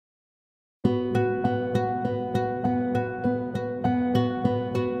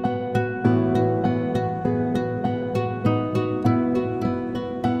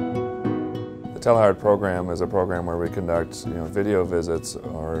TeleHeart program is a program where we conduct video visits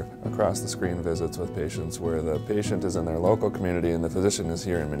or across-the-screen visits with patients where the patient is in their local community and the physician is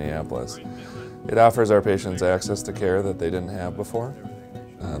here in Minneapolis. It offers our patients access to care that they didn't have before.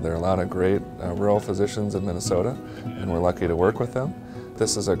 There are a lot of great rural physicians in Minnesota, and we're lucky to work with them.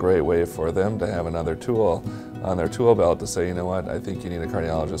 This is a great way for them to have another tool on their tool belt to say, you know what, I think you need a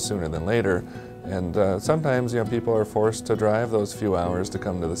cardiologist sooner than later. And sometimes people are forced to drive those few hours to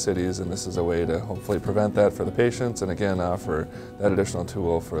come to the cities, and this is a way to hopefully prevent that for the patients and again offer that additional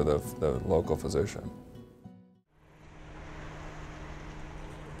tool for the local physician.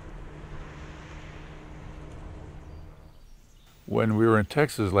 When we were in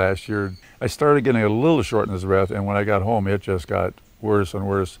Texas last year, I started getting a little shortness of breath, and when I got home it just got worse and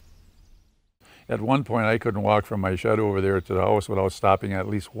worse. At one point I couldn't walk from my shed over there to the house without stopping at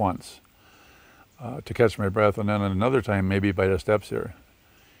least once. To catch my breath, and then another time maybe by the steps here.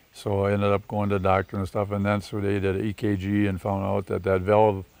 So I ended up going to the doctor and stuff, and then so they did an EKG and found out that that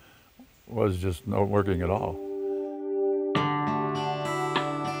valve was just not working at all.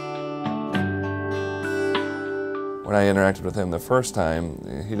 When I interacted with him the first time,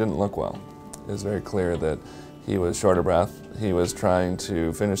 he didn't look well. It was very clear that he was short of breath. He was trying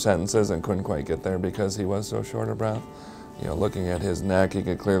to finish sentences and couldn't quite get there because he was so short of breath. Looking at his neck, you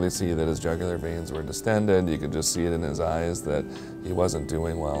could clearly see that his jugular veins were distended. You could just see it in his eyes that he wasn't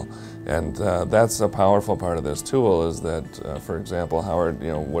doing well. And that's a powerful part of this tool is that, for example, Howard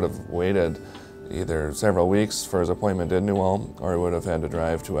would have waited either several weeks for his appointment in Newell, or he would have had to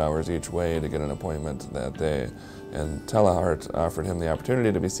drive 2 hours each way to get an appointment that day. And TeleHeart offered him the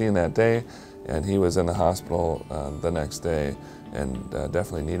opportunity to be seen that day, and he was in the hospital the next day and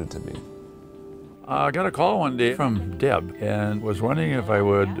definitely needed to be. I got a call one day from Deb and was wondering if I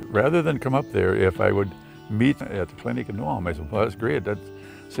would, rather than come up there, if I would meet at the clinic in Newell. I said, well, that's great. That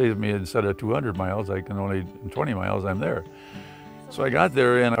saves me, instead of 200 miles, I can only, 20 miles, I'm there. So I got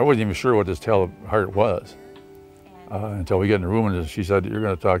there and I wasn't even sure what this TeleHeart was until we get in the room and she said, you're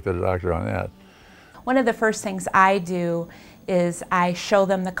going to talk to the doctor on that. One of the first things I do is I show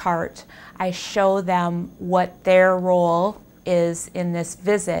them the cart. I show them what their role is in this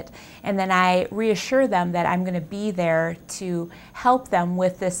visit, and then I reassure them that I'm going to be there to help them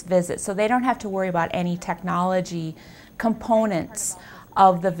with this visit so they don't have to worry about any technology components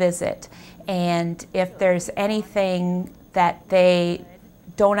of the visit. And if there's anything that they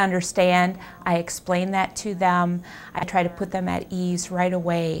don't understand, I explain that to them. I try to put them at ease right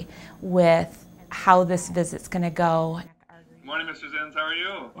away with how this visit's going to go. Good morning, Mr. Zins. How are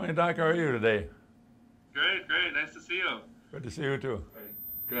you? Morning, Doc. How are you today? Great, great. Nice to see you. Good to see you too.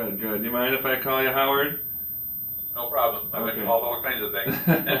 Good, good. Do you mind if I call you Howard? No problem. I've been called all kinds of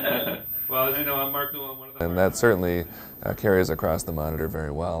things. Well, as you know, I'm Mark Newell. I'm one of the And that certainly carries across the monitor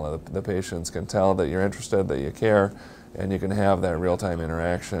very well. The patients can tell that you're interested, that you care, and you can have that real-time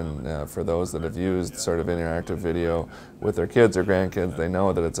interaction. For those that have used sort of interactive video with their kids or grandkids, they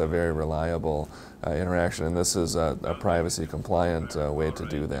know that it's a very reliable interaction, and this is a privacy-compliant way to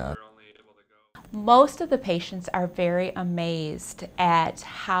do that. Most of the patients are very amazed at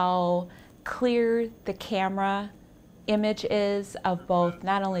how clear the camera image is of both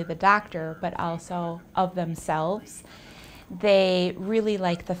not only the doctor but also of themselves. They really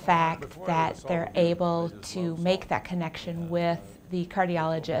like the fact that they're able to make that connection with the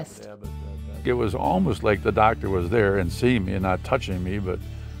cardiologist. It was almost like the doctor was there and seeing me and not touching me, but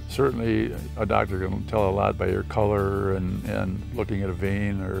certainly a doctor can tell a lot by your color and looking at a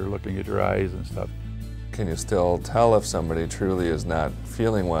vein or looking at your eyes and stuff. Can you still tell if somebody truly is not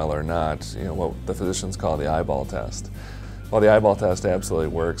feeling well or not? What the physicians call the eyeball test. Well, the eyeball test absolutely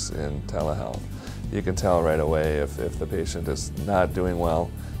works in telehealth. You can tell right away if the patient is not doing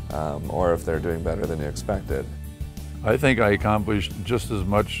well or if they're doing better than you expected. I think I accomplished just as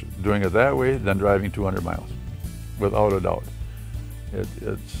much doing it that way than driving 200 miles, without a doubt. I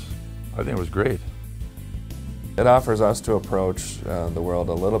think it was great. It offers us to approach the world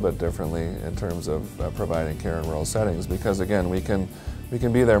a little bit differently in terms of providing care in rural settings because, again, we can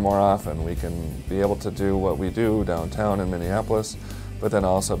be there more often. We can be able to do what we do downtown in Minneapolis, but then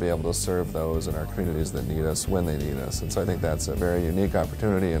also be able to serve those in our communities that need us when they need us. And so I think that's a very unique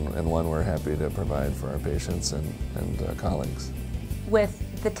opportunity and one we're happy to provide for our patients and colleagues.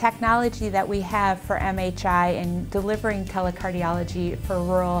 With the technology that we have for MHI and delivering telecardiology for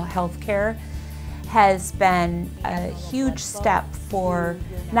rural healthcare has been a huge step for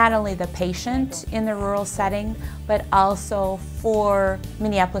not only the patient in the rural setting, but also for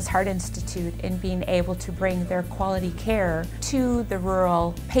Minneapolis Heart Institute in being able to bring their quality care to the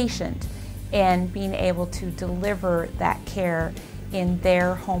rural patient and being able to deliver that care in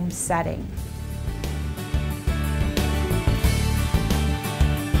their home setting.